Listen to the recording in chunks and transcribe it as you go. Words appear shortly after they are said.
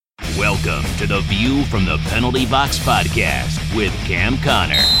Welcome to the View from the Penalty Box podcast with Cam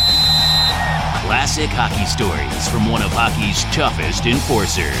Connor. Classic hockey stories from one of hockey's toughest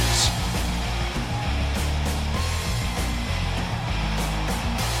enforcers.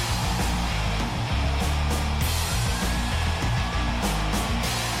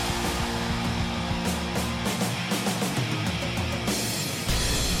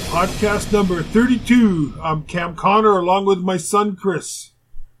 Podcast number 32. I'm Cam Connor along with my son Chris.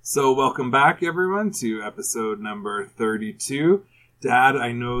 So welcome back everyone to episode number 32. Dad,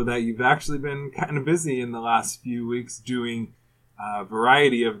 I know that you've actually been kind of busy in the last few weeks doing a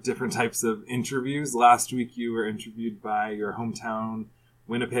variety of different types of interviews. Last week you were interviewed by your hometown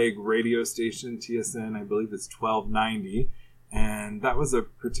Winnipeg radio station, TSN, I believe it's 1290. And that was a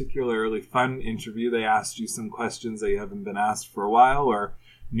particularly fun interview. They asked you some questions that you haven't been asked for a while, or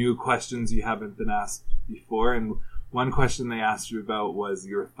new questions you haven't been asked before. And one question they asked you about was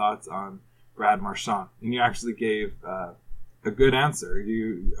your thoughts on Brad Marchand. And you actually gave a good answer.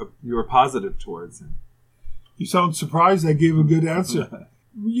 You were positive towards him. You sound surprised I gave a good answer.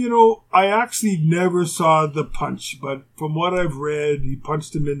 You know, I actually never saw the punch, but from what I've read, he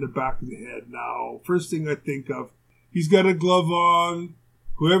punched him in the back of the head. Now, first thing I think of, he's got a glove on.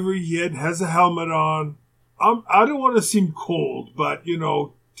 Whoever he hit has a helmet on. I don't want to seem cold, but, you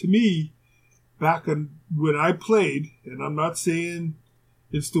know, to me, back when I played, and I'm not saying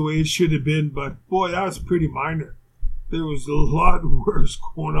it's the way it should have been, but boy, that was pretty minor. There was a lot worse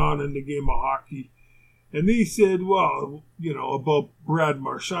going on in the game of hockey. And they said, well, you know, about Brad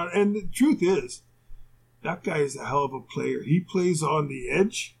Marchand. And the truth is, that guy is a hell of a player. He plays on the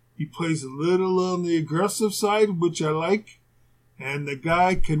edge. He plays a little on the aggressive side, which I like. And the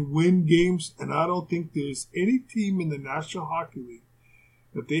guy can win games. And I don't think there's any team in the National Hockey League,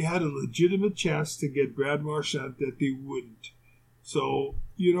 if they had a legitimate chance to get Brad Marchand, that they wouldn't. So,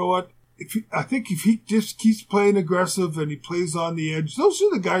 you know what? I think if he just keeps playing aggressive and he plays on the edge, those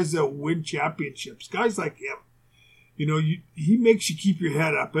are the guys that win championships. Guys like him. You know, he makes you keep your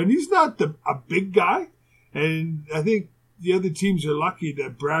head up. And he's not a big guy. And I think the other teams are lucky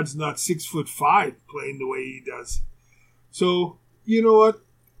that Brad's not 6'5" playing the way he does. So, you know what?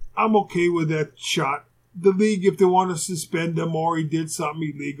 I'm okay with that shot. The league, if they want to suspend him or he did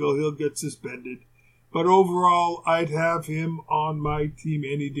something illegal, he'll get suspended. But overall, I'd have him on my team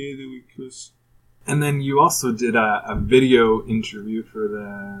any day of the week, Chris. And then you also did a video interview for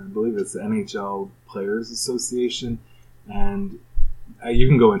I believe it's the NHL Players Association. And you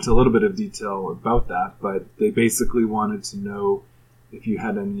can go into a little bit of detail about that, but they basically wanted to know if you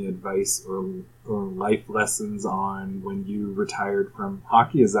had any advice or life lessons on when you retired from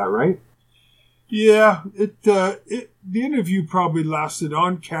hockey. Is that right? Yeah, the interview probably lasted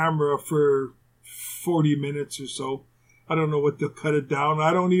on camera for 40 minutes or so. I don't know what they'll cut it down.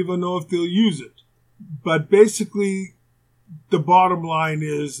 I don't even know if they'll use it. But basically, the bottom line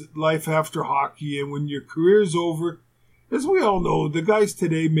is life after hockey, and when your career's over, as we all know, the guys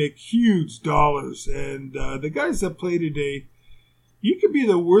today make huge dollars, and the guys that play today, you could be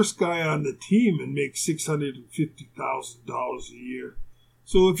the worst guy on the team and make $650,000 a year.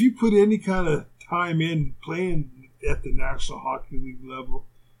 So if you put any kind of time in playing at the National Hockey League level,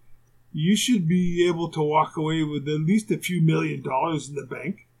 you should be able to walk away with at least a few $1 million in the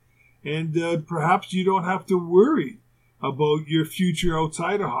bank. And perhaps you don't have to worry about your future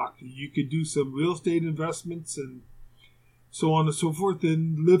outside of hockey. You could do some real estate investments and so on and so forth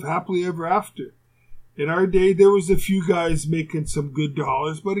and live happily ever after. In our day, there was a few guys making some good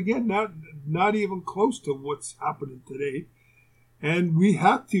dollars, but again, not even close to what's happening today. And we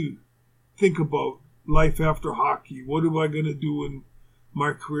have to think about life after hockey. What am I going to do when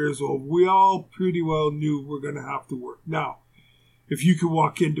my career's over? We all pretty well knew we're going to have to work. Now, if you could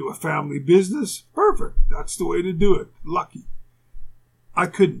walk into a family business, perfect. That's the way to do it. Lucky. I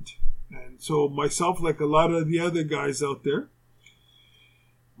couldn't. And so myself, like a lot of the other guys out there,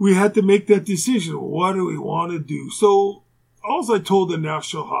 we had to make that decision. What do we want to do? So all I told the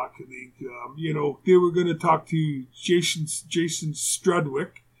National Hockey League, they were going to talk to Jason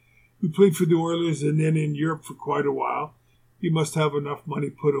Strudwick, who played for the Oilers and then in Europe for quite a while. He must have enough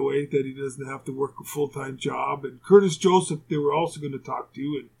money put away that he doesn't have to work a full-time job. And Curtis Joseph, they were also going to talk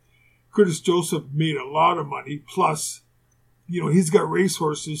to. And Curtis Joseph made a lot of money. Plus, he's got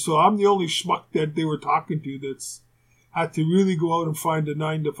racehorses. So I'm the only schmuck that they were talking to that's had to really go out and find a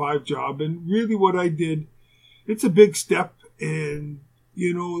 9-to-5 job. And really what I did, it's a big step. And,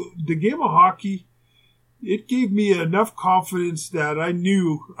 the game of hockey, it gave me enough confidence that I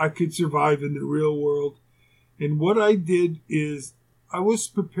knew I could survive in the real world. And what I did is I was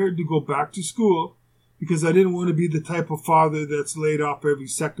prepared to go back to school because I didn't want to be the type of father that's laid off every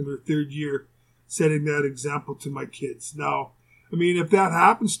second or third year, setting that example to my kids. Now, I mean, if that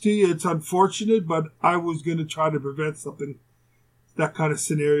happens to you, it's unfortunate, but I was going to try to prevent that kind of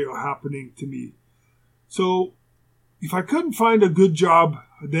scenario happening to me. So if I couldn't find a good job,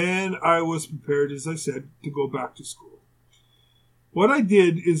 then I was prepared, as I said, to go back to school. What I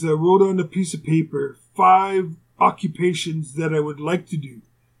did is I wrote on a piece of paper 5 occupations that I would like to do,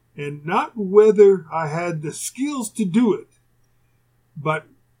 and not whether I had the skills to do it. But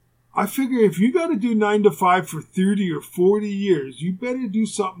I figure if you got to do 9 to 5 for 30 or 40 years, you better do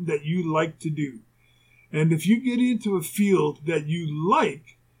something that you like to do. And if you get into a field that you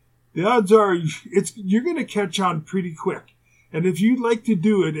like, the odds are you're going to catch on pretty quick. And if you like to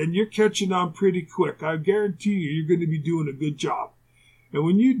do it and you're catching on pretty quick, I guarantee you're going to be doing a good job. And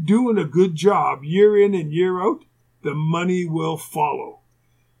when you're doing a good job, year in and year out, the money will follow.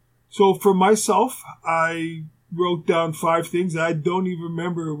 So for myself, I wrote down 5 things. I don't even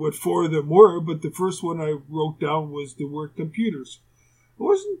remember what 4 of them were, but the first one I wrote down was to work computers. I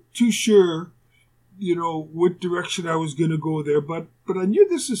wasn't too sure, what direction I was going to go there, but I knew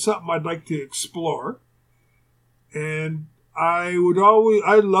this is something I'd like to explore. And I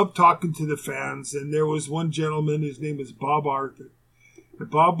love talking to the fans, and there was one gentleman, his name is Bob Arthur. And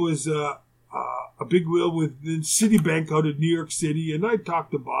Bob was a big wheel with the Citibank out of New York City, and I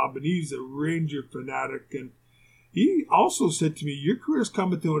talked to Bob, and he's a Ranger fanatic, and he also said to me, your career's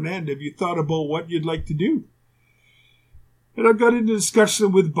coming to an end. Have you thought about what you'd like to do? And I got into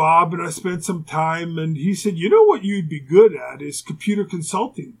discussion with Bob, and I spent some time, and he said, you know what you'd be good at is computer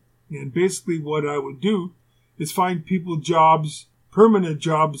consulting. And basically what I would do is find people jobs, permanent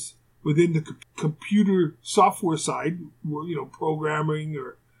jobs within the computer software side, programming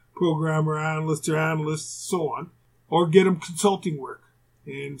or programmer analysts or analysts, so on, or get them consulting work.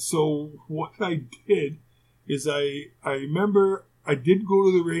 And so what I did is I remember I did go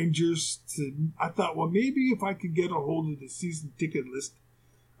to the Rangers. I thought, well, maybe if I could get a hold of the season ticket list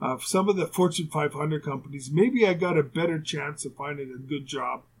of some of the Fortune 500 companies, maybe I got a better chance of finding a good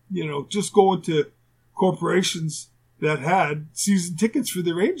job. Just going to corporations that had season tickets for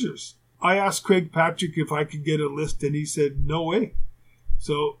the Rangers. I asked Craig Patrick if I could get a list, and he said, no way.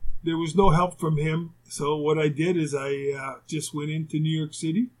 So there was no help from him. So what I did is I just went into New York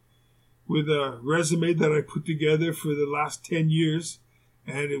City with a resume that I put together for the last 10 years,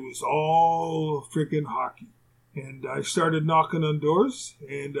 and it was all freaking hockey. And I started knocking on doors,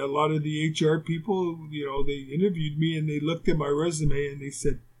 and a lot of the HR people, they interviewed me, and they looked at my resume, and they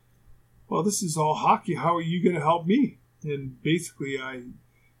said, well, this is all hockey. How are you going to help me? And basically I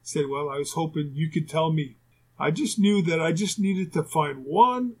said, well, I was hoping you could tell me. I just knew that I just needed to find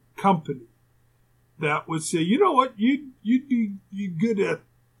one company that would say, you know what, you'd be good at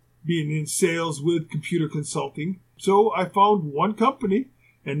being in sales with computer consulting. So I found one company,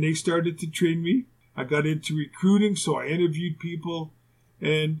 and they started to train me. I got into recruiting, so I interviewed people.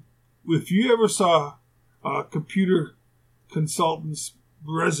 And if you ever saw a computer consultant's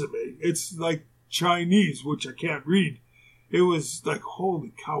resume, it's like Chinese, which I can't read. It was like,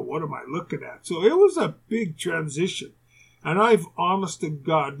 holy cow, what am I looking at? So it was a big transition. And I've, honest to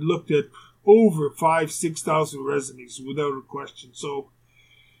God, looked at over 5,000-6,000 resumes without a question. So,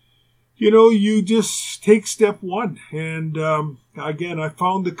 you just take step one. And again, I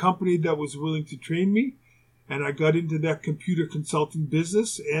found the company that was willing to train me, and I got into that computer consulting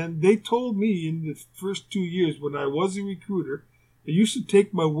business. And they told me in the first 2 years when I was a recruiter, I used to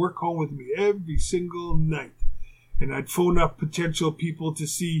take my work home with me every single night. And I'd phone up potential people to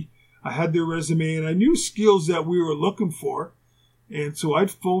see I had their resume, and I knew skills that we were looking for. And so I'd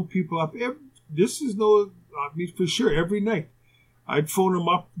phone people up. For sure, every night. I'd phone them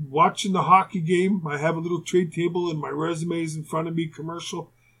up, watching the hockey game. I have a little trade table and my resumes in front of me,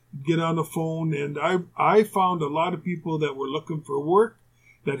 commercial. Get on the phone, and I found a lot of people that were looking for work,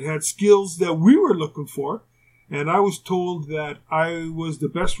 that had skills that we were looking for. And I was told that I was the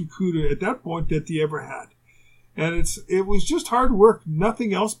best recruiter at that point that they ever had. And it was just hard work,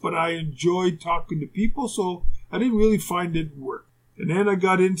 nothing else, but I enjoyed talking to people, so I didn't really find it work. And then I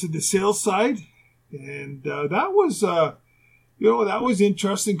got into the sales side, and that was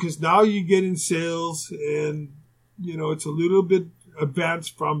interesting, because now you get in sales, and, it's a little bit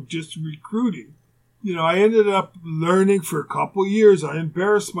advanced from just recruiting. I ended up learning for a couple years. I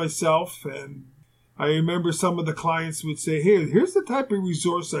embarrassed myself, and I remember some of the clients would say, hey, here's the type of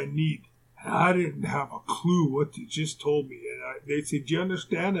resource I need. And I didn't have a clue what they just told me. And they'd say, do you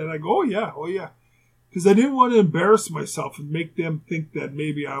understand? And I go, oh yeah. Because I didn't want to embarrass myself and make them think that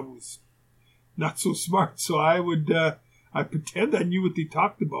maybe I was not so smart. So I would, I pretend I knew what they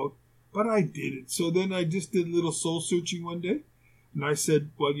talked about. but I didn't. So then I just did a little soul searching one day, and I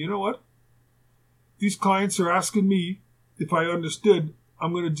said, well, you know what? These clients are asking me if I understood.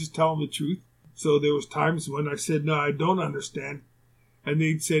 I'm going to just tell them the truth. So there was times when I said, no, I don't understand. And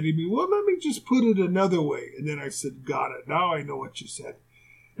they'd say to me, well, let me just put it another way. And then I said, got it. Now I know what you said.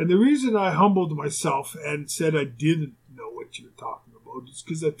 And the reason I humbled myself and said I didn't know what you were talking about is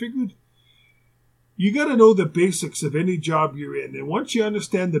because I figured you got to know the basics of any job you're in. And once you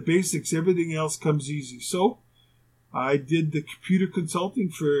understand the basics, everything else comes easy. So I did the computer consulting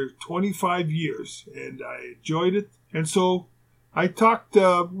for 25 years, and I enjoyed it. And so I talked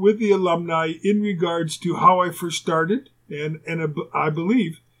with the alumni in regards to how I first started, and I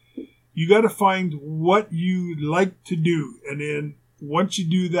believe you got to find what you like to do, and then once you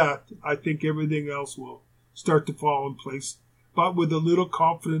do that, I think everything else will start to fall in place, but with a little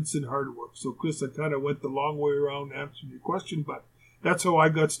confidence and hard work. So, Chris, I kind of went the long way around answering your question, but that's how I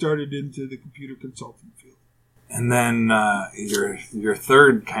got started into the computer consulting field. And then your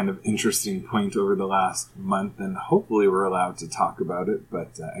third kind of interesting point over the last month, and hopefully we're allowed to talk about it,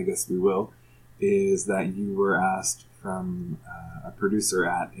 but I guess we will, is that you were asked from a producer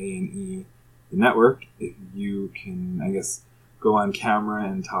at A&E, the network, if you can, I guess, go on camera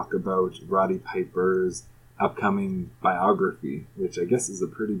and talk about Roddy Piper's upcoming biography, which I guess is a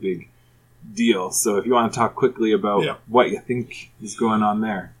pretty big deal. So if you want to talk quickly about what you think is going on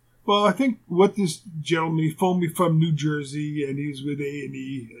there. Well, I think what this gentleman, he phoned me from New Jersey, and he's with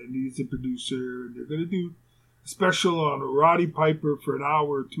A&E, and he's a producer, and they're going to do a special on Roddy Piper for an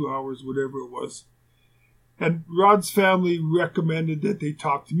hour or 2 hours, whatever it was. And Rod's family recommended that they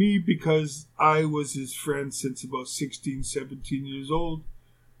talk to me because I was his friend since about 16, 17 years old,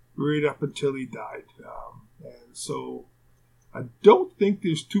 right up until he died. And so I don't think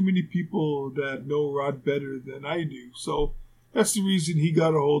there's too many people that know Rod better than I do. So that's the reason he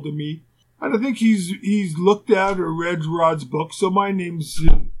got a hold of me. And I think he's looked at or read Rod's book, so my name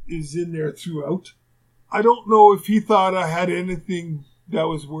is in there throughout. I don't know if he thought I had anything that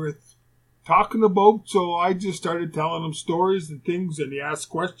was worth talking about, so I just started telling him stories and things, and he asked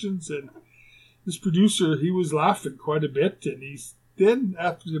questions, and this producer, he was laughing quite a bit, and then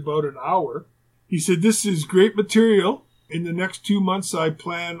after about an hour, he said, this is great material. In the next 2 months, I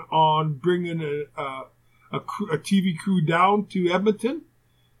plan on bringing a TV crew down to Edmonton,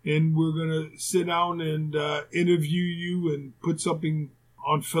 and we're going to sit down and interview you and put something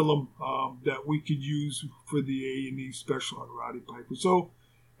on film that we could use for the A&E special on Roddy Piper. So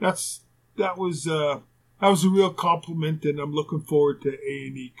that was a real compliment, and I'm looking forward to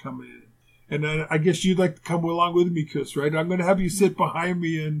A&E coming in. And I guess you'd like to come along with me, Chris, right? I'm going to have you sit behind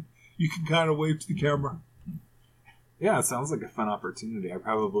me, and you can kind of wave to the camera. Yeah, it sounds like a fun opportunity. I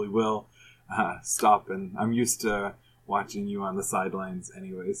probably will stop, and I'm used to watching you on the sidelines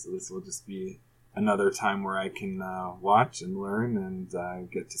anyway, so this will just be another time where I can watch and learn and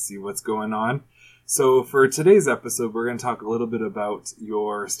get to see what's going on. So for today's episode, we're going to talk a little bit about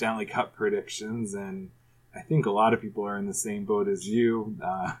your Stanley Cup predictions, and I think a lot of people are in the same boat as you.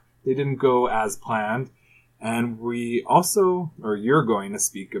 They didn't go as planned, and we also, or you're going to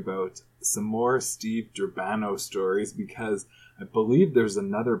speak about some more Steve Durbano stories, because I believe there's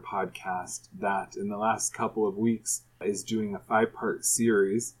another podcast that in the last couple of weeks is doing a 5-part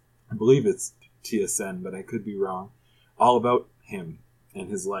series. I believe it's TSN, but I could be wrong, all about him and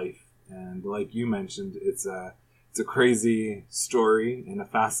his life. And like you mentioned, it's a crazy story and a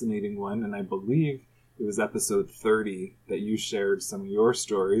fascinating one. And I believe it was episode 30 that you shared some of your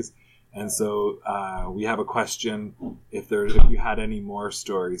stories. And so we have a question if you had any more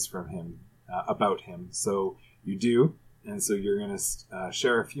stories from him, about him. So you do. And so you're going to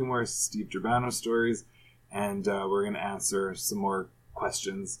share a few more Steve Durbano stories. And we're going to answer some more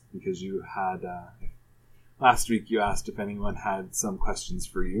questions because you had... last week you asked if anyone had some questions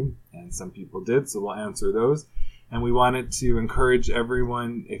for you, and some people did, so we'll answer those. And we wanted to encourage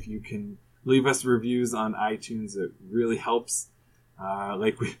everyone, if you can leave us reviews on iTunes, it really helps.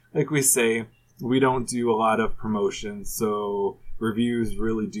 Like we say, we don't do a lot of promotion, so reviews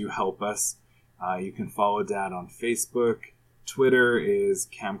really do help us. You can follow Dad on Facebook. Twitter is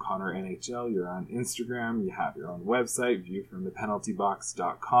Cam Connor NHL. You're on Instagram. You have your own website,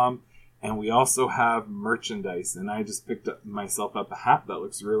 viewfromthepenaltybox.com. And we also have merchandise, and I just picked up myself up a hat that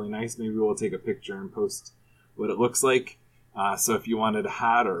looks really nice. Maybe we'll take a picture and post what it looks like. So if you wanted a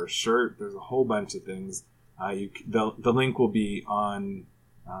hat or a shirt, there's a whole bunch of things. The link will be on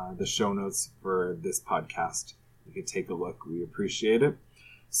the show notes for this podcast. You can take a look. We appreciate it.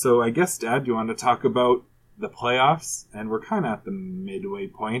 So I guess, Dad, you want to talk about the playoffs? And we're kind of at the midway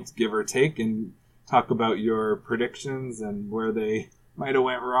point, give or take, and talk about your predictions and where they might have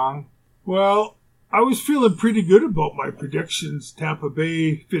went wrong. Well, I was feeling pretty good about my predictions. Tampa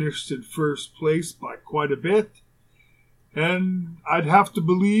Bay finished in first place by quite a bit. And I'd have to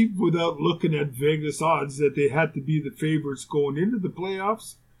believe, without looking at Vegas odds, that they had to be the favorites going into the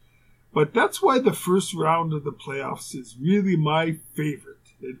playoffs. But that's why the first round of the playoffs is really my favorite.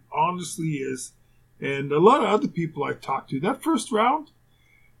 It honestly is. And a lot of other people I've talked to, that first round,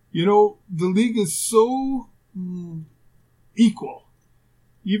 the league is so equal.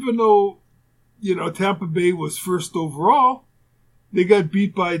 Even though, Tampa Bay was first overall, they got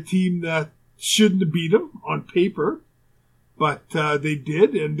beat by a team that shouldn't have beat them on paper. But they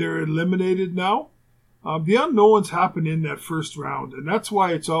did, and they're eliminated now. The unknowns happen in that first round, and that's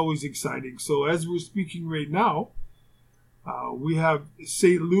why it's always exciting. So as we're speaking right now, we have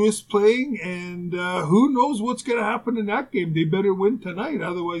St. Louis playing, and who knows what's going to happen in that game. They better win tonight.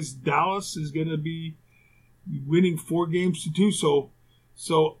 Otherwise, Dallas is going to be winning 4-2.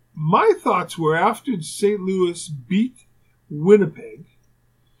 So my thoughts were, after St. Louis beat Winnipeg,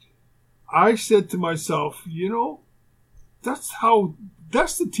 I said to myself, that's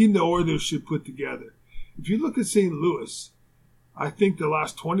the team the Oilers should put together. If you look at St. Louis, I think the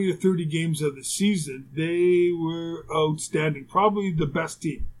last 20 to 30 games of the season, they were outstanding. Probably the best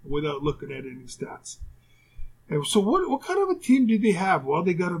team without looking at any stats. And so what kind of a team did they have? Well,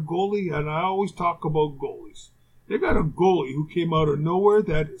 they got a goalie, and I always talk about goalies. They got a goalie who came out of nowhere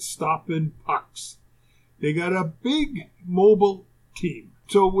that is stopping pucks. They got a big mobile team.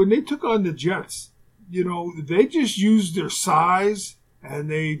 So when they took on the Jets, they just used their size, and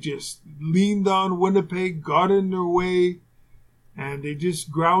they just leaned on Winnipeg, got in their way, and they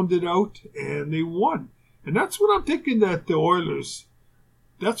just ground it out, and they won. And that's what I'm thinking, that the Oilers,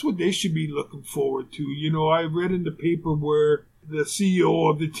 that's what they should be looking forward to. I read in the paper where the CEO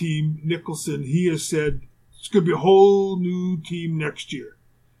of the team, Nicholson, he has said it's going to be a whole new team next year.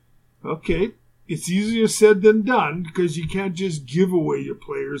 Okay, it's easier said than done, because you can't just give away your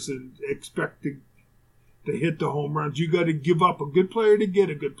players and expect to hit the home runs. You got to give up a good player to get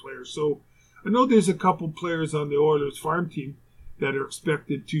a good player. So I know there's a couple players on the Oilers farm team that are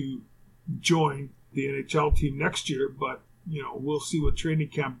expected to join the NHL team next year, but we'll see what training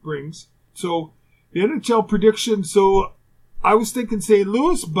camp brings. So the NHL prediction, so I was thinking St.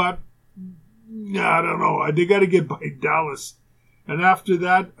 Louis, but I don't know. They got to get by Dallas. And after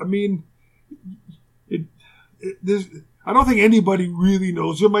that, I mean, I don't think anybody really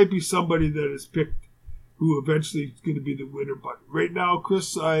knows. There might be somebody that is picked who eventually is going to be the winner. But right now,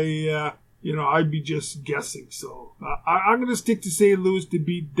 Chris, I'd be just guessing. So I'm going to stick to St. Louis to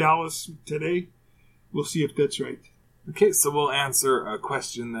beat Dallas today. We'll see if that's right. Okay, so we'll answer a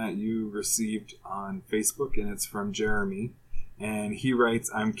question that you received on Facebook, and it's from Jeremy. And he writes,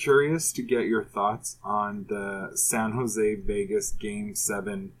 I'm curious to get your thoughts on the San Jose Vegas Game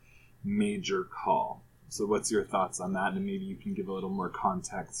 7 major call. So what's your thoughts on that? And maybe you can give a little more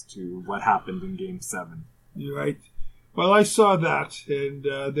context to what happened in Game 7. You're right. Well, I saw that, and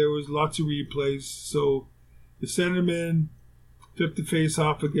there was lots of replays. So the centerman took the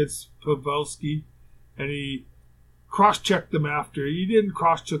face-off against Pavelski, and he cross-checked him after. He didn't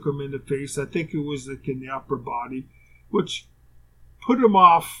cross-check him in the face. I think it was like in the upper body, which put him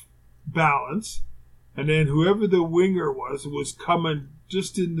off balance. And then whoever the winger was coming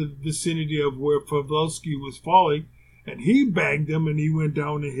just in the vicinity of where Pavelski was falling, and he banged him, and he went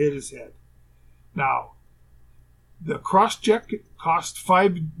down and hit his head. Now, the cross-check cost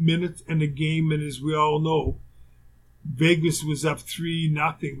 5 minutes in the game, and as we all know, Vegas was up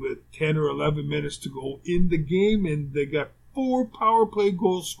 3-0 with 10 or 11 minutes to go in the game, and they got 4 power play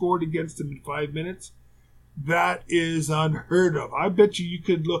goals scored against them in 5 minutes. That is unheard of. I bet you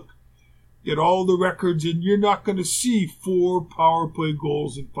could look at all the records, and you're not going to see 4 power play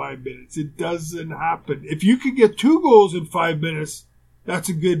goals in 5 minutes. It doesn't happen. If you could get 2 goals in 5 minutes, that's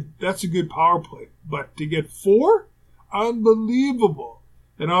a good power play. But to get 4, unbelievable.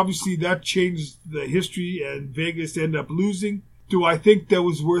 And obviously that changed the history, and Vegas ended up losing. Do I think that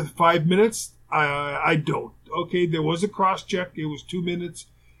was worth 5 minutes? I don't. Okay, there was a cross-check. It was 2 minutes.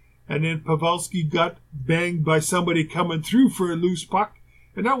 And then Pavelski got banged by somebody coming through for a loose puck.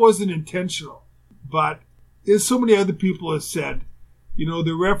 And that wasn't intentional. But as so many other people have said,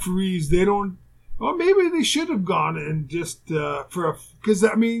 the referees, they don't... Well, maybe they should have gone and just because,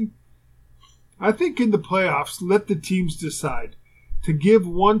 I think in the playoffs, let the teams decide. To give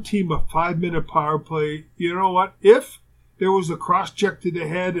one team a 5-minute power play, you know what? If there was a cross-check to the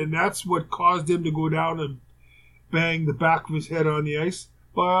head and that's what caused him to go down and bang the back of his head on the ice,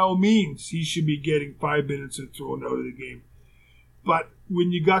 by all means, he should be getting 5 minutes and thrown out of the game. But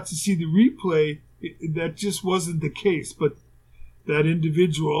when you got to see the replay, that just wasn't the case. But that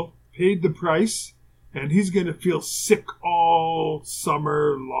individual paid the price, and he's going to feel sick all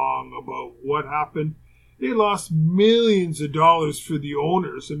summer long about what happened. They lost millions of dollars for the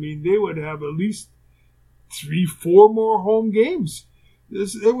owners. I mean, they would have at least 3-4 more home games.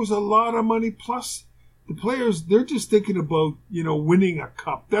 It was a lot of money. Plus, the players, they're just thinking about, winning a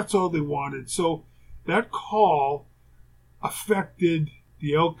cup. That's all they wanted. So that call affected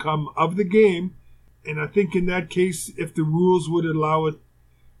the outcome of the game. And I think in that case, if the rules would allow it,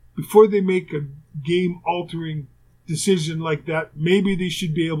 before they make a game-altering decision like that, maybe they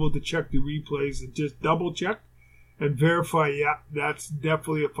should be able to check the replays and just double-check and verify, yeah, that's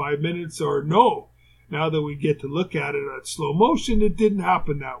definitely a 5 minutes, or no. Now that we get to look at it at slow motion, it didn't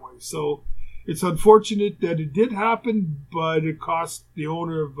happen that way. So it's unfortunate that it did happen, but it cost the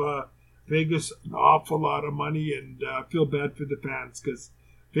owner of Vegas an awful lot of money, and I feel bad for the fans because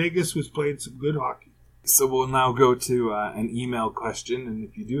Vegas was playing some good hockey. So we'll now go to an email question, and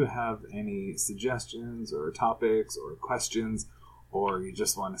if you do have any suggestions or topics or questions, or you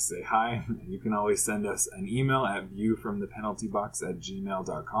just want to say hi, you can always send us an email at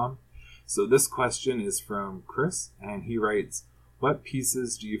viewfromthepenaltybox@gmail.com. So this question is from Chris, and he writes, what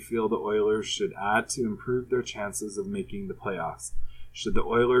pieces do you feel the Oilers should add to improve their chances of making the playoffs? Should the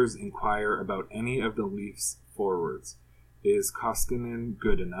Oilers inquire about any of the Leafs forwards? Is Koskinen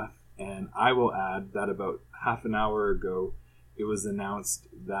good enough? And I will add that about half an hour ago, it was announced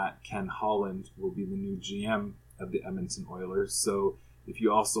that Ken Holland will be the new GM of the Edmonton Oilers. So if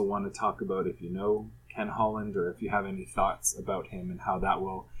you also want to talk about if you know Ken Holland, or if you have any thoughts about him and how that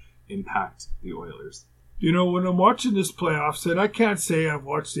will impact the Oilers. When I'm watching this playoffs, and I can't say I've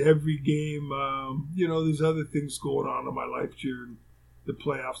watched every game, there's other things going on in my life during the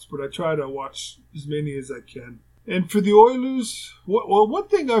playoffs, but I try to watch as many as I can. And for the Oilers, one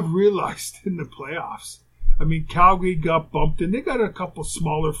thing I've realized in the playoffs, I mean, Calgary got bumped, and they got a couple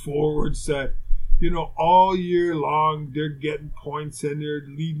smaller forwards that, all year long, they're getting points and they're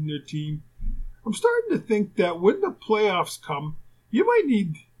leading their team. I'm starting to think that when the playoffs come, you might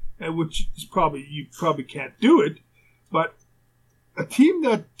need, which is you probably can't do it, but a team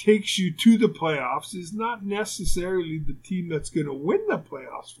that takes you to the playoffs is not necessarily the team that's going to win the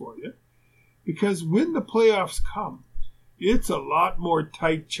playoffs for you. Because when the playoffs come, it's a lot more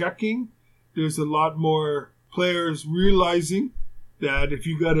tight checking. There's a lot more players realizing that if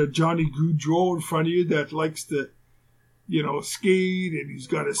you got a Johnny Gaudreau in front of you that likes to, skate, and he's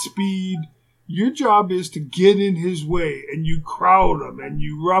got a speed, your job is to get in his way, and you crowd him and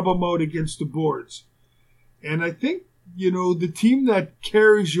you rub him out against the boards. And I think, the team that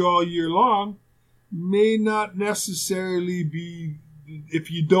carries you all year long may not necessarily be,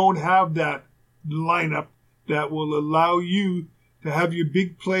 if you don't have that lineup that will allow you to have your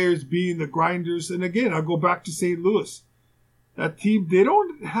big players being the grinders. And again, I'll go back to St. Louis. That team, they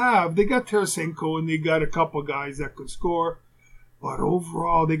got Tarasenko, and they got a couple guys that could score, but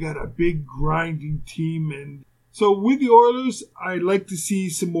overall they got a big grinding team. And so with the Oilers, I'd like to see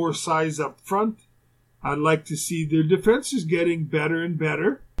some more size up front. I'd like to see their defense is getting better and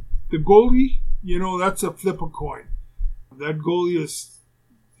better. The goalie, that's a flip a coin. That goalie is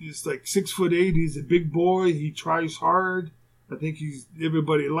like 6'8". He's a big boy. He tries hard. I think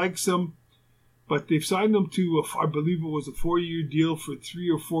everybody likes him. But they've signed him to, I believe it was a 4-year deal for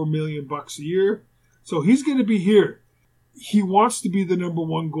 $3 or $4 million a year. So he's going to be here. He wants to be the number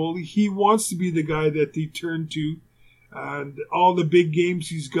one goalie. He wants to be the guy that they turn to. And all the big games,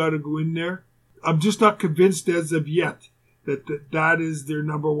 he's got to go in there. I'm just not convinced as of yet that is their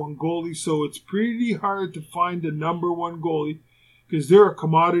number one goalie. So it's pretty hard to find a number one goalie, because they're a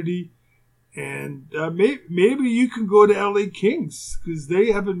commodity, and maybe you can go to LA Kings, because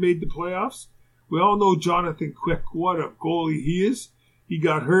they haven't made the playoffs. We all know Jonathan Quick, what a goalie he is. He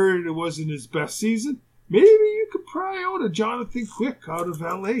got hurt, it wasn't his best season. Maybe you could pry out a Jonathan Quick out of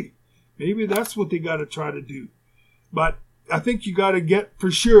LA. Maybe that's what they got to try to do. But I think you got to get,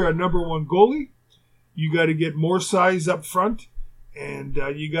 for sure, a number one goalie. You got to get more size up front, and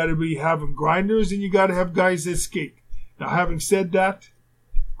you got to be having grinders, and you got to have guys that skate. Now, having said that,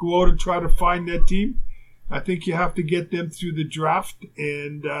 go out and try to find that team. I think you have to get them through the draft,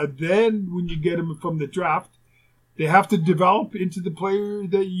 and then when you get them from the draft, they have to develop into the player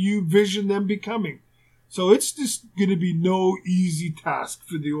that you vision them becoming. So it's just going to be no easy task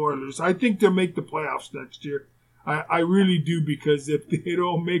for the Oilers. I think they'll make the playoffs next year. I really do, because if they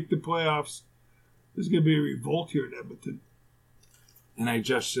don't make the playoffs, there's going to be a revolt here in Edmonton. And I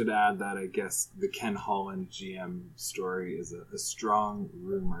just should add that I guess the Ken Holland GM story is a strong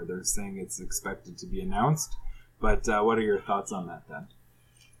rumor. They're saying it's expected to be announced. But what are your thoughts on that, Dan?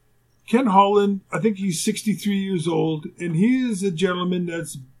 Ken Holland, I think he's 63 years old, and he is a gentleman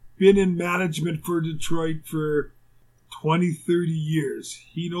that's been in management for Detroit for 20, 30 years.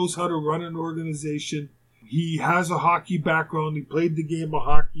 He knows how to run an organization. He has a hockey background. He played the game of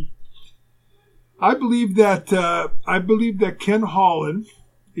hockey. I believe that Ken Holland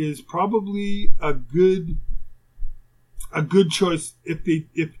is probably a good choice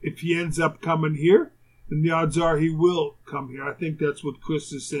if he ends up coming here. And the odds are he will come here. I think that's what Chris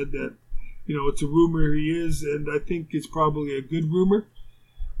has said, that, it's a rumor he is, and I think it's probably a good rumor.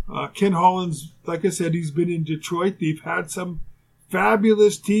 Ken Holland's, like I said, he's been in Detroit. They've had some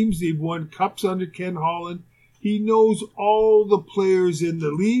fabulous teams. They've won cups under Ken Holland. He knows all the players in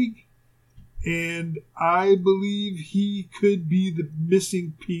the league, and I believe he could be the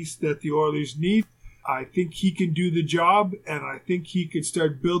missing piece that the Oilers need. I think he can do the job, and I think he could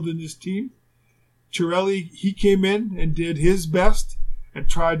start building this team. Chiarelli, he came in and did his best and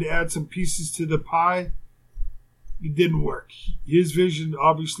tried to add some pieces to the pie. It didn't work. His vision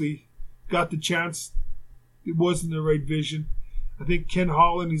obviously got the chance. It wasn't the right vision. I think Ken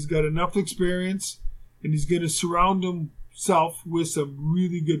Holland, he's got enough experience, and he's going to surround himself with some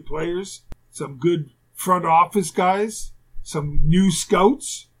really good players, some good front office guys, some new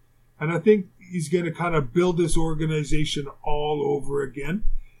scouts, and I think he's going to kind of build this organization all over again.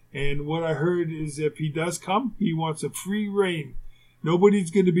 And what I heard is if he does come, he wants a free reign. Nobody's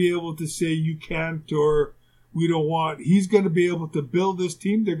going to be able to say you can't or we don't want. He's going to be able to build this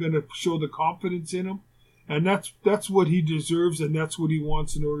team. They're going to show the confidence in him. And that's what he deserves, and that's what he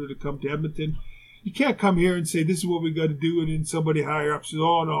wants in order to come to Edmonton. You can't come here and say, this is what we got to do, and then somebody higher up says,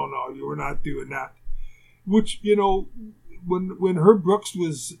 oh, no, you were not doing that. Which, when Herb Brooks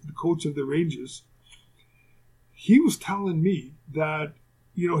was the coach of the Rangers, he was telling me that,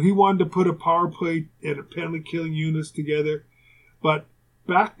 he wanted to put a power play and a penalty killing units together. But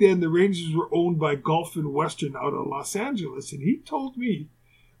back then, the Rangers were owned by Gulf and Western out of Los Angeles. And he told me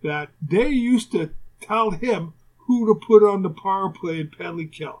that they used to tell him who to put on the power play and penalty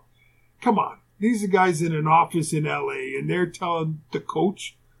kill. Come on. These are guys in an office in L.A. and they're telling the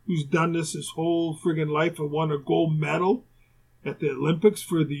coach, who's done this his whole friggin' life and won a gold medal at the Olympics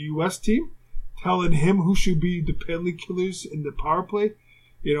for the U.S. team, telling him who should be the penalty killers in the power play.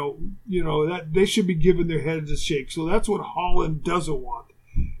 That they should be giving their heads a shake. So that's what Holland doesn't want,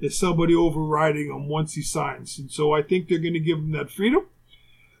 is somebody overriding him once he signs. And so I think they're going to give him that freedom.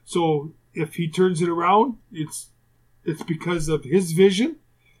 So if he turns it around, it's because of his vision.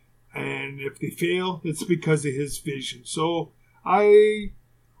 And if they fail, it's because of his vision. So I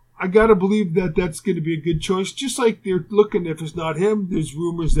got to believe that that's going to be a good choice. Just like they're looking, if it's not him, there's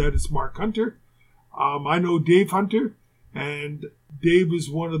rumors that it's Mark Hunter. I know Dave Hunter, and Dave is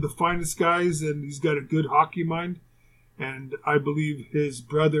one of the finest guys, and he's got a good hockey mind. And I believe his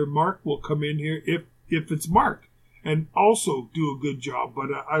brother Mark will come in here if it's Mark, and also do a good job. But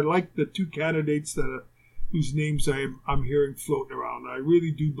I like the two candidates whose names I'm hearing floating around. I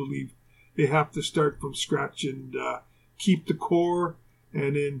really do believe they have to start from scratch and keep the core,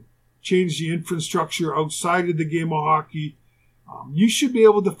 and then change the infrastructure outside of the game of hockey. You should be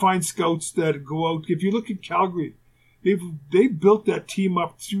able to find scouts that go out. If you look at Calgary, they built that team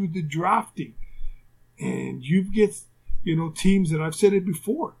up through the drafting, and you get teams, and I've said it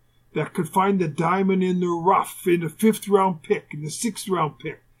before, that could find the diamond in the rough in the 5th round pick, in the 6th round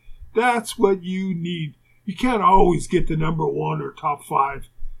pick. That's what you need. You can't always get the number 1 or top 5,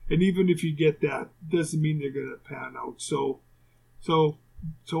 and even if you get that, doesn't mean they're going to pan out. So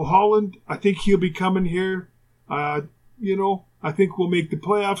Holland, I think he'll be coming here. I think we'll make the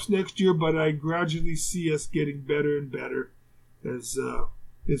playoffs next year, but I gradually see us getting better and better as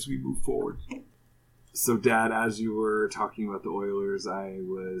we move forward. So, Dad, as you were talking about the Oilers, I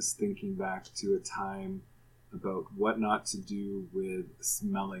was thinking back to a time about what not to do with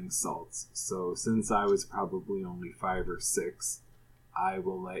smelling salts. So, since I was probably only 5 or 6, I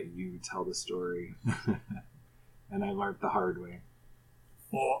will let you tell the story. And I learned the hard way.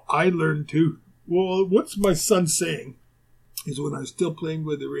 Well, I learned too. Well, what's my son saying is when I was still playing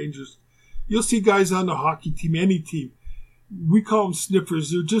with the Rangers, you'll see guys on the hockey team, any team, we call them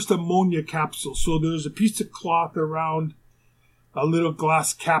sniffers. They're just ammonia capsules. So there's a piece of cloth around a little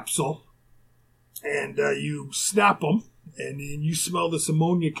glass capsule, and you snap them, and then you smell this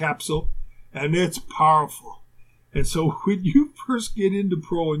ammonia capsule, and it's powerful. And so when you first get into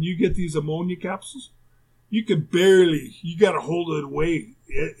pro and you get these ammonia capsules, you got to hold it away.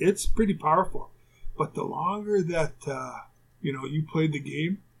 It's pretty powerful. But the longer that, you play the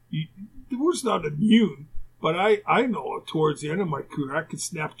game, the word's not immune, but I know towards the end of my career, I could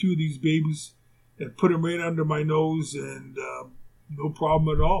snap 2 of these babies and put them right under my nose, and no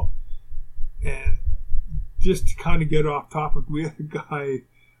problem at all. And just to kind of get off topic, we had a guy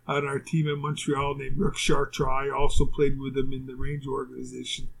on our team in Montreal named Rick Chartrand. I also played with him in the Ranger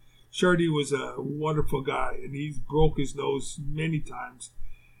organization. Shardy was a wonderful guy, and he's broke his nose many times.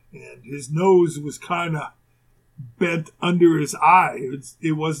 And his nose was kind of bent under his eye.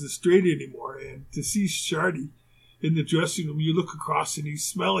 It wasn't straight anymore. And to see Shardy in the dressing room, you look across and he's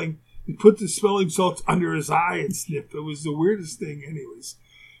smelling. He put the smelling salts under his eye and sniffed. It was the weirdest thing anyways.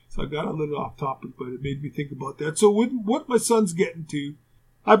 So I got a little off topic, but it made me think about that. So with what my son's getting to,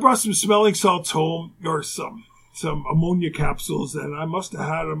 I brought some smelling salts home, or some ammonia capsules, and I must have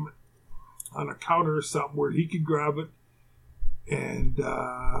had them on a counter or something where he could grab it. And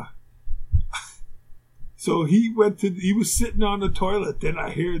so he was sitting on the toilet. Then I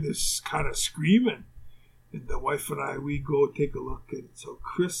hear this kind of screaming. And the wife and I, we go take a look. And so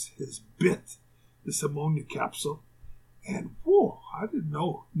Chris has bit this ammonia capsule. And whoa, I didn't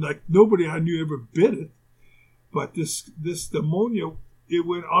know. Like nobody I knew ever bit it. But this ammonia, it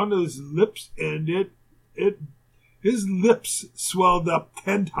went on his lips, and his lips swelled up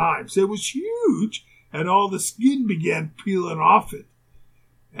 10 times. It was huge, and all the skin began peeling off it.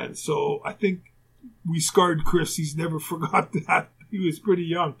 And so I think we scarred Chris. He's never forgot that. He was pretty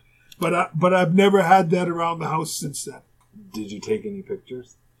young. But I've never had that around the house since then. Did you take any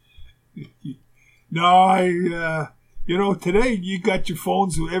pictures? No, today you got your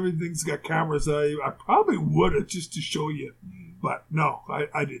phones, everything's got cameras. I probably would have just to show you. But no,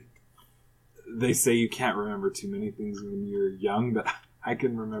 I didn't. They say you can't remember too many things when you're young, but I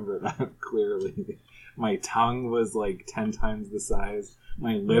can remember that clearly. My tongue was like 10 times the size.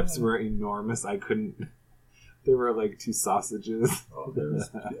 My lips were enormous. I couldn't... They were like 2 sausages. Oh,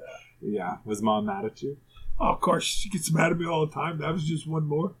 yeah. Was Mom mad at you? Oh, of course. She gets mad at me all the time. That was just one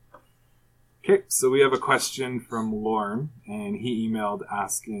more. Okay, so we have a question from Lorne, and he emailed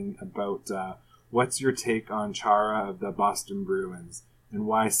asking about what's your take on Chara of the Boston Bruins and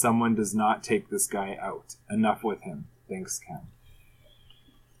why someone does not take this guy out. Enough with him. Thanks, Cam.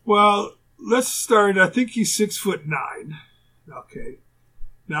 Well, let's start. I think he's 6'9". Okay.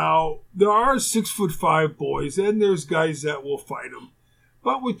 Now, there are 6'5" boys, and there's guys that will fight him.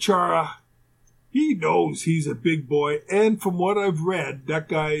 But with Chara, he knows he's a big boy, and from what I've read, that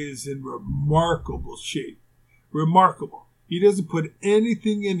guy is in remarkable shape. Remarkable. He doesn't put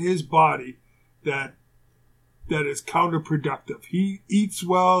anything in his body that is counterproductive. He eats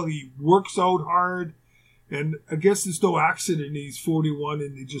well, he works out hard, and I guess it's no accident he's 41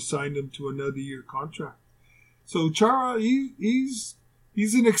 and they just signed him to another year contract. So Chara, he's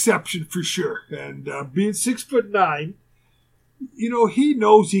an exception for sure. And being 6'9", he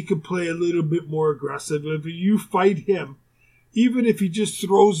knows he can play a little bit more aggressive. If you fight him, even if he just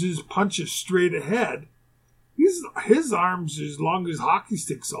throws his punches straight ahead, his arms are as long as hockey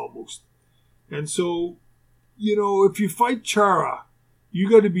sticks almost. And so, if you fight Chara, you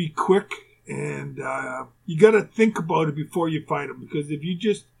got to be quick, and you got to think about it before you fight him. Because if you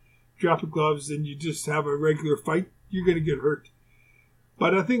just drop the gloves and you just have a regular fight, you're going to get hurt.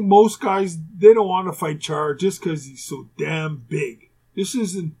 But I think most guys, they don't want to fight Chara just because he's so damn big. This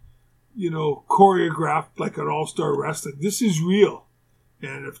isn't, choreographed like an all-star wrestling. This is real.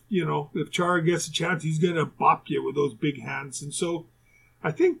 And if Chara gets a chance, he's going to bop you with those big hands. And so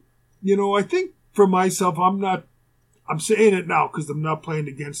I think for myself, I'm saying it now because I'm not playing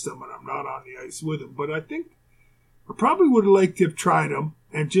against him and I'm not on the ice with him. But I think I probably would have liked to have tried him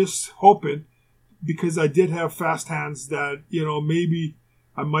and just hoping, because I did have fast hands, that, maybe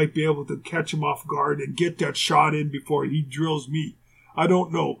I might be able to catch him off guard and get that shot in before he drills me. I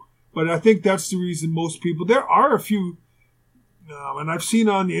don't know. But I think that's the reason most people... There are a few... and I've seen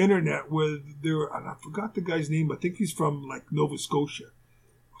on the internet where and I forgot the guy's name. I think he's from Nova Scotia.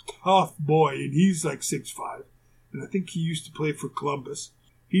 Tough boy, and he's 6'5". And I think he used to play for Columbus.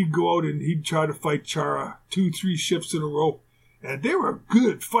 He'd go out and he'd try to fight Chara 2-3 shifts in a row. And they were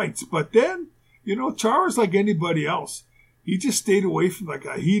good fights. But then, Chara's like anybody else. He just stayed away from that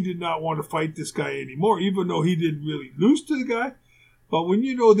guy. He did not want to fight this guy anymore, even though he didn't really lose to the guy. But when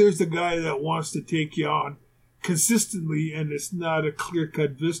there's a guy that wants to take you on consistently and it's not a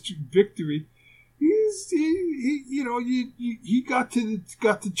clear-cut victory, he got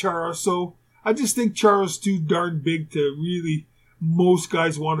to Chara. So I just think Chara's too darn big to really most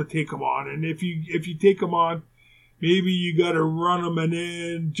guys want to take him on. And if you take him on, maybe you got to run him and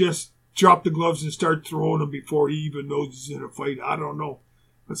then just drop the gloves and start throwing him before he even knows he's in a fight. I don't know.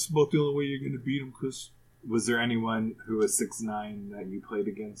 That's about the only way you're going to beat him, Chris. Was there anyone who was 6'9" that you played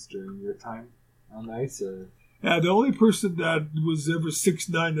against during your time on the ice? Or? Yeah, the only person that was ever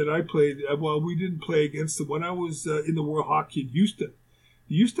 6'9" that I played, we didn't play against him. When I was in the World Hockey in Houston,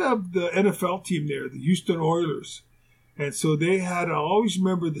 they used to have the NFL team there, the Houston Oilers. And so they had, I always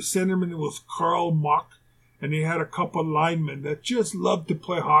remember the centerman was Carl Mock, and they had a couple of linemen that just loved to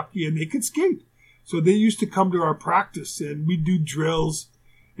play hockey and they could skate. So they used to come to our practice and we do drills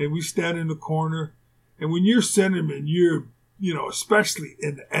and we stand in the corner. And when you're centerman, you're, especially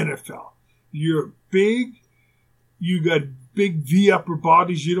in the NFL, you're big, you got big V upper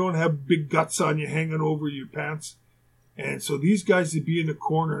bodies, you don't have big guts on you hanging over your pants. And so these guys would be in the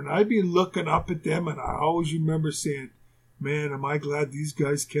corner and I'd be looking up at them and I always remember saying, man, am I glad these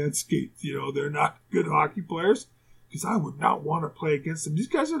guys can't skate. They're not good hockey players because I would not want to play against them. These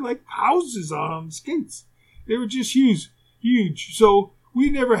guys are like houses on skates. They were just huge. So we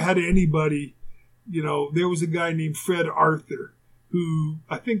never had anybody, there was a guy named Fred Arthur who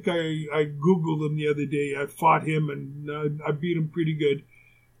I think I Googled him the other day. I fought him and I beat him pretty good.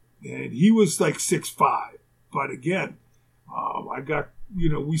 And he was like 6'5". But again, I got,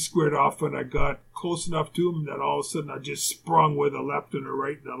 we squared off and I got close enough to him that all of a sudden I just sprung with a left and a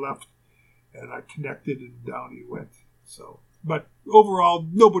right and a left and I connected and down he went. So, but overall,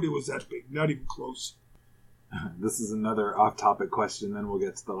 nobody was that big, not even close. This is another off-topic question, then we'll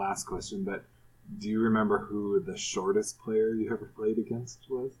get to the last question, but do you remember who the shortest player you ever played against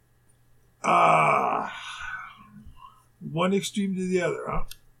was? One extreme to the other, huh?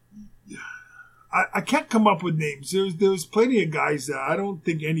 I can't come up with names. There's plenty of guys that I don't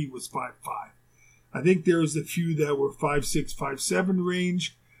think any was 5'5". I think there was a few that were 5'6", 5'7"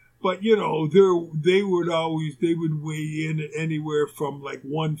 range, but they would weigh in anywhere from like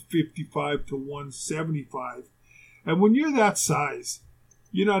 155 to 175. And when you're that size,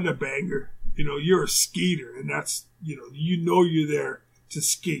 you're not a banger. You're a skater, and that's you're there to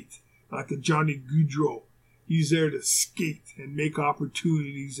skate, like a Johnny Gaudreau. He's there to skate and make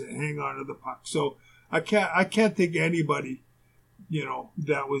opportunities and hang on to the puck. So I can't think of anybody,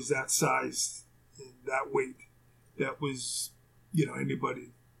 that was that size and that weight. That was, anybody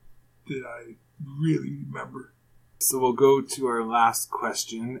that I really remember. So we'll go to our last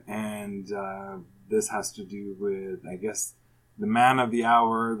question, and this has to do with, I guess, the man of the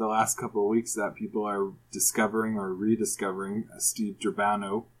hour the last couple of weeks that people are discovering or rediscovering, Steve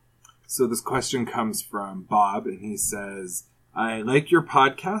Durbano. So this question comes from Bob, and he says, I like your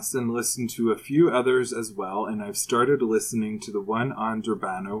podcast and listen to a few others as well, and I've started listening to the one on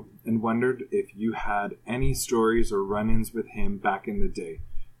Durbano and wondered if you had any stories or run-ins with him back in the day.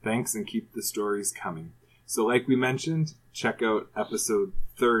 Thanks, and keep the stories coming. So like we mentioned, check out episode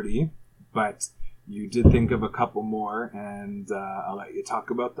 30, but you did think of a couple more, and I'll let you talk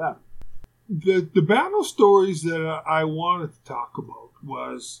about that. The battle stories that I wanted to talk about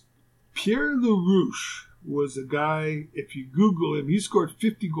was Pierre LaRouche was a guy, if you Google him, he scored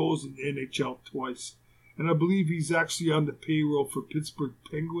 50 goals in the NHL twice. And I believe he's actually on the payroll for Pittsburgh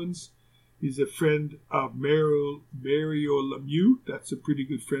Penguins. He's a friend of Mario Lemieux. That's a pretty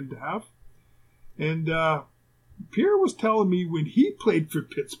good friend to have. And Pierre was telling me when he played for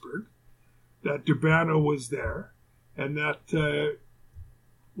Pittsburgh that Durbano was there. And that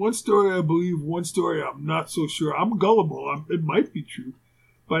one story I believe, one story I'm not so sure. I'm gullible. It might be true.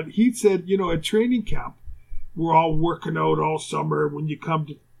 But he said, at training camp, we're all working out all summer. When you come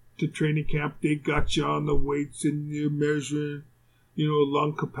to training camp, they got you on the weights and you're measuring,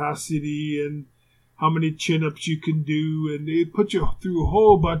 lung capacity and how many chin-ups you can do. And they put you through a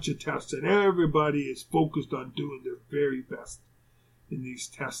whole bunch of tests. And everybody is focused on doing their very best in these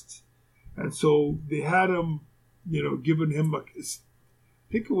tests. And so they had him, giving him I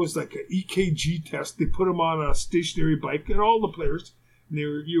think it was like an EKG test. They put him on a stationary bike, and all the players,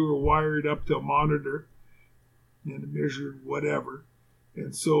 you were wired up to a monitor and measured whatever.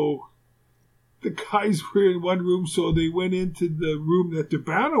 And so the guys were in one room, so they went into the room that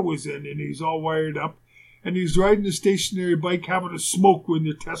Durbano was in, and he's all wired up, and he's riding the stationary bike having a smoke when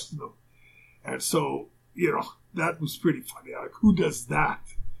they're testing him. And so, that was pretty funny. Like, who does that?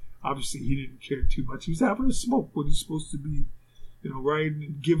 Obviously, he didn't care too much. He was having a smoke when he's supposed to be, riding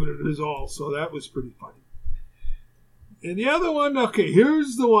and giving it his all. So that was pretty funny. And the other one, okay,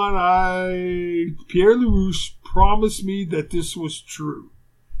 here's the one Pierre LaRouche promised me that this was true.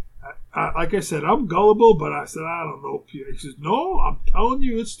 Like I said, I'm gullible, but I said, I don't know, Pierre. He says, no, I'm telling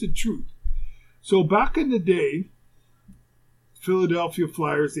you it's the truth. So back in the day, Philadelphia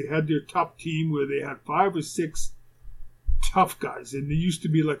Flyers, they had their top team where they had 5 or 6 tough guys. And they used to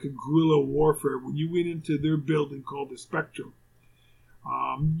be like a guerrilla warfare. When you went into their building called the Spectrum,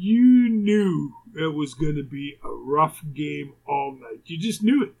 you knew it was going to be a rough game all night. You just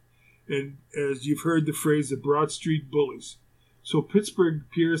knew it. And as you've heard the phrase, the Broad Street Bullies. So Pittsburgh,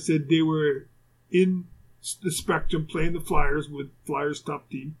 Pierre said they were in the Spectrum playing the Flyers with Flyers top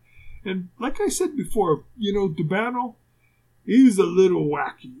team. And like I said before, Durbano, he was a little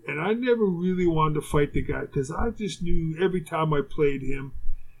wacky, and I never really wanted to fight the guy because I just knew every time I played him,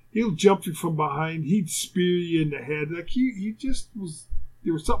 he'll jump you from behind, he'd spear you in the head. Like he just was,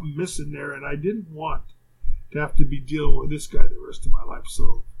 there was something missing there, and I didn't want to have to be dealing with this guy the rest of my life.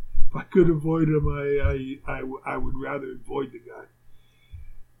 So if I could avoid him, I would rather avoid the guy.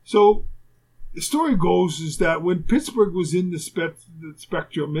 So the story goes is that when Pittsburgh was in the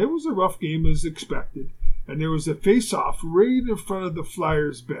Spectrum, it was a rough game as expected. And there was a face-off right in front of the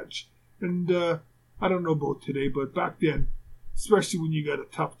Flyers bench. And I don't know about today, but back then, especially when you got a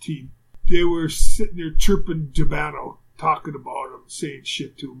tough team, they were sitting there chirping Durbano, talking about him, saying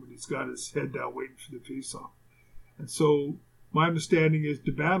shit to him, and he's got his head down waiting for the face-off. And so my understanding is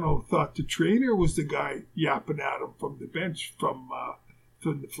Durbano thought the trainer was the guy yapping at him from the bench from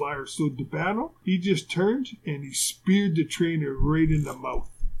the Flyers. So Durbano, he just turned and he speared the trainer right in the mouth.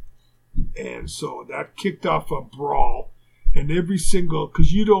 And so that kicked off a brawl, and every single,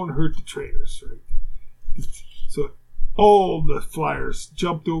 because you don't hurt the trainers, right? So all the Flyers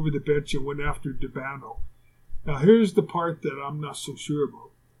jumped over the bench and went after Durbano. Now here's the part that I'm not so sure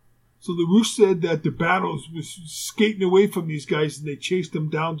about. So LaRouche said that Durbano was skating away from these guys, and they chased him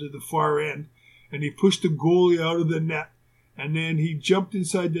down to the far end, and he pushed the goalie out of the net, and then he jumped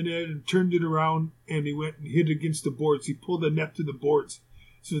inside the net and turned it around, and he went and hit against the boards. He pulled the net to the boards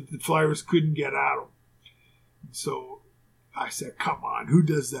so that the Flyers couldn't get at him. So I said, come on, who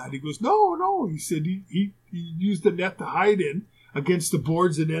does that? He goes, no. He said he used the net to hide in against the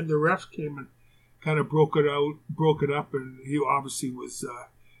boards, and then the refs came and kind of broke it up, and he obviously was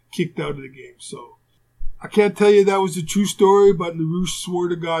kicked out of the game. So I can't tell you that was a true story, but LaRouche swore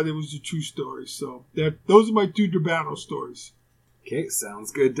to God it was a true story. So those are my two Durbano stories. Okay,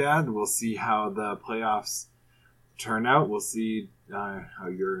 sounds good, Dad. We'll see how the playoffs turn out. We'll see how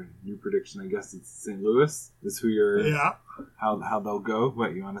your new prediction, I guess it's St. Louis, is who you're... Yeah. How they'll go.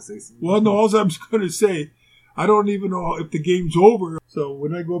 What, you want to say something? Well, no, all I'm going to say, I don't even know if the game's over. So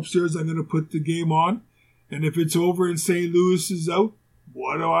when I go upstairs, I'm going to put the game on. And if it's over and St. Louis is out,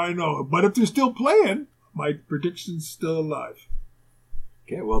 what do I know? But if they're still playing, my prediction's still alive.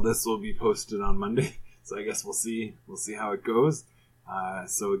 Okay, well, this will be posted on Monday. So I guess we'll see how it goes.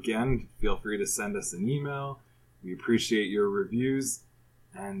 So again, feel free to send us an email. We appreciate your reviews.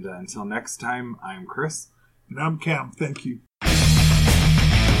 And until next time, I'm Chris. And I'm Cam. Thank you.